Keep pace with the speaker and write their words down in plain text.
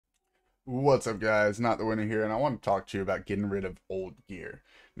What's up, guys? NottheWinner here, and I want to talk to you about getting rid of old gear.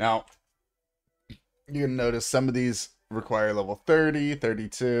 Now, you can notice some of these require level 30,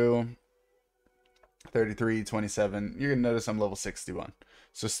 32, 33, 27. You're going to notice I'm level 61.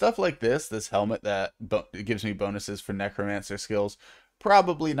 So stuff like this helmet that it gives me bonuses for necromancer skills,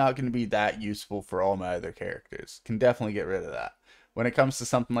 probably not going to be that useful for all my other characters. Can definitely get rid of that. When it comes to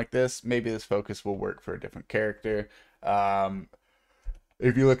something like this, maybe this focus will work for a different character.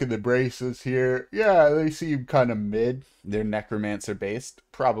 If you look at the braces here, yeah, they seem kind of mid. They're necromancer based.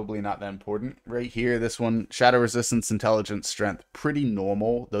 Probably not that important. Right here, this one, shadow resistance, intelligence, strength, pretty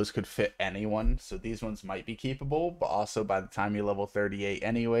normal. Those could fit anyone. So these ones might be keepable, but also by the time you're level 38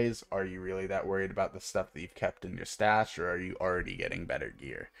 anyways, are you really that worried about the stuff that you've kept in your stash, or are you already getting better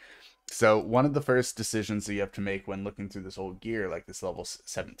gear? So one of the first decisions that you have to make when looking through this old gear, like this level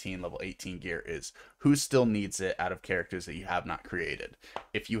 17, level 18 gear, is who still needs it out of characters that you have not created.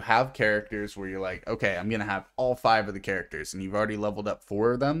 If you have characters where you're like, okay, I'm going to have all 5 of the characters, and you've already leveled up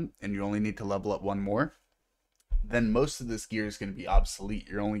 4 of them, and you only need to level up 1 more, then most of this gear is going to be obsolete.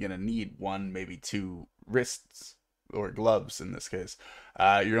 You're only going to need 1, maybe 2 wrists, or gloves in this case.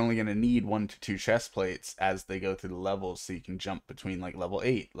 You're only going to need 1 to 2 chest plates as they go through the levels, so you can jump between like level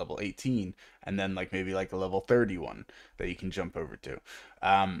 8, level 18, and then like maybe like a level 31 that you can jump over to.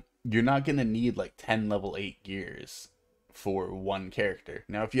 You're not going to need like 10 level 8 gears for 1 character.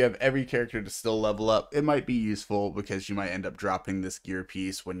 Now, if you have every character to still level up, it might be useful because you might end up dropping this gear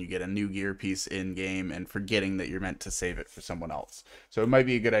piece when you get a new gear piece in game and forgetting that you're meant to save it for someone else. So it might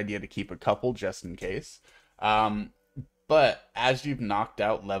be a good idea to keep a couple just in case. But as you've knocked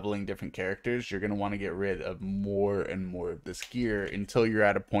out leveling different characters, you're going to want to get rid of more and more of this gear until you're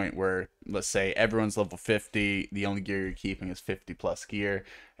at a point where, let's say, everyone's level 50, the only gear you're keeping is 50 plus gear,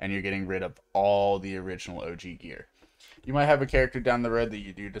 and you're getting rid of all the original OG gear. You might have a character down the road that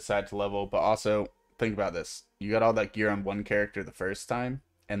you do decide to level, but also think about this. You got all that gear on one character the first time,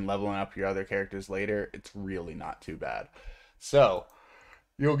 and leveling up your other characters later, it's really not too bad. So,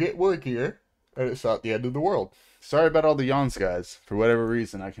 you'll get more gear, and it's not the end of the world. Sorry about all the yawns, guys. For whatever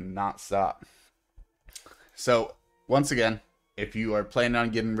reason, I cannot stop. So, once again, if you are planning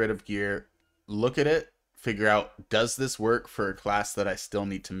on getting rid of gear, look at it, figure out, does this work for a class that I still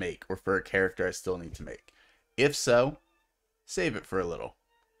need to make, or for a character I still need to make? If so, save it for a little.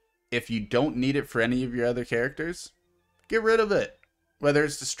 If you don't need it for any of your other characters, get rid of it. Whether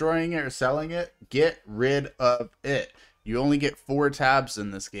it's destroying it or selling it, get rid of it. You only get 4 tabs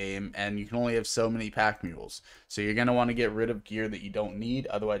in this game, and you can only have so many pack mules. So you're going to want to get rid of gear that you don't need.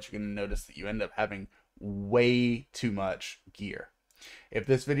 Otherwise, you're going to notice that you end up having way too much gear. If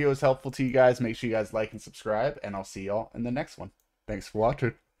this video is helpful to you guys, make sure you guys like and subscribe, and I'll see y'all in the next one. Thanks for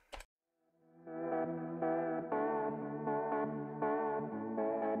watching.